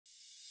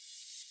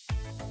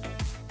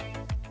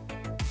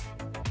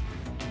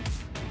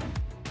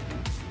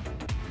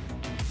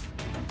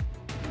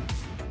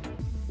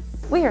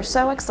We are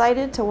so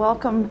excited to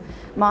welcome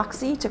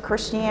Moxi to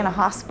Christiana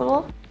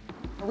Hospital.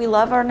 We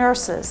love our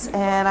nurses,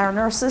 and our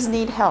nurses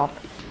need help,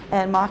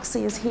 and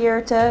Moxi is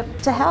here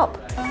to help.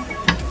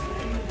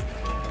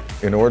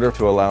 In order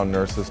to allow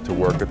nurses to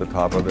work at the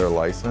top of their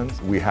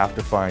license, we have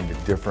to find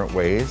different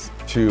ways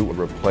to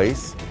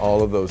replace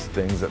all of those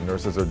things that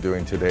nurses are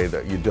doing today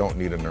that you don't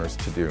need a nurse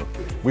to do.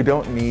 We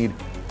don't need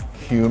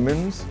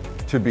humans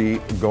to be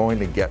going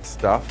to get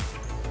stuff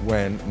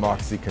when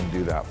Moxi can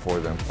do that for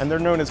them. And they're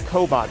known as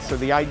Cobots. So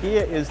the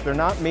idea is they're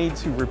not made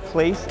to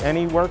replace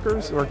any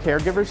workers or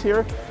caregivers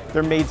here.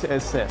 They're made to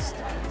assist.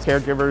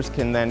 Caregivers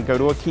can then go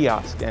to a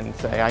kiosk and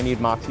say, I need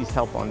Moxi's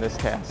help on this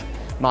task.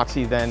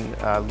 Moxi then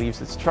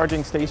leaves its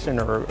charging station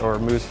or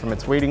moves from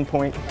its waiting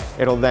point.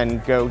 It'll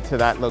then go to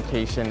that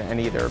location and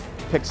either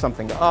pick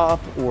something up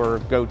or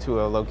go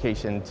to a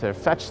location to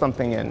fetch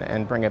something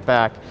and bring it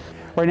back.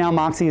 Right now,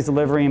 Moxi is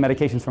delivering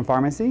medications from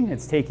pharmacy.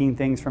 It's taking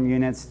things from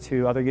units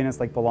to other units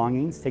like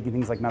belongings, taking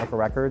things like medical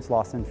records,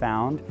 lost and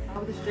found.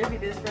 I'll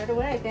distribute this right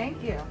away,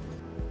 thank you.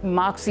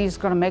 Moxi is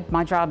going to make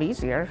my job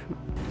easier.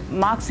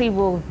 Moxi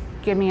will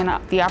give me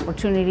the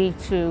opportunity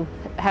to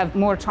have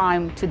more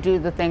time to do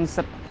the things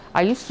that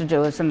I used to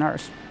do as a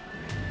nurse.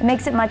 It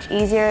makes it much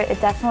easier. It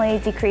definitely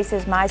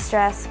decreases my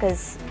stress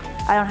because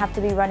I don't have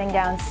to be running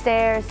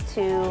downstairs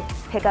to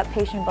pick up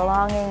patient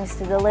belongings,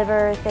 to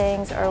deliver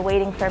things, or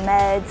waiting for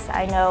meds.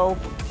 I know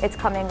it's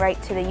coming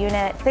right to the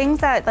unit. Things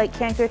that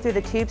can't go through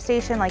the tube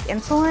station, like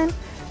insulin,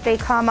 they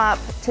come up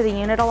to the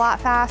unit a lot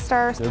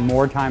faster. The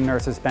more time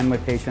nurses spend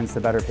with patients,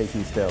 the better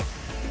patients do.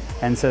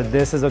 And so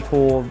this is a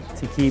tool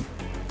to keep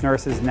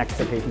nurses next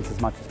to patients as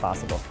much as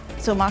possible.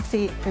 So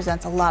Moxi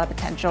presents a lot of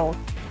potential,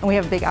 and we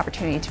have a big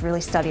opportunity to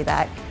really study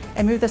that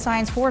and move the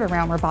science forward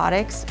around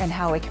robotics and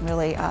how it can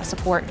really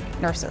support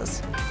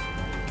nurses.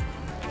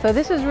 So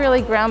this is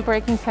really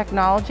groundbreaking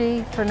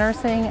technology for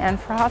nursing and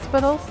for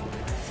hospitals.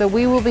 So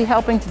we will be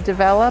helping to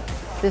develop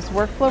this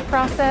workflow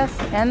process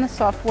and the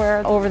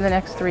software over the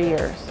next 3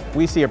 years.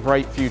 We see a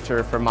bright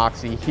future for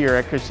Moxi here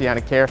at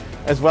ChristianaCare,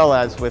 as well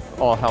as with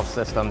all health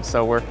systems.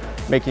 So we're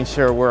making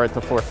sure we're at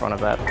the forefront of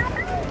that.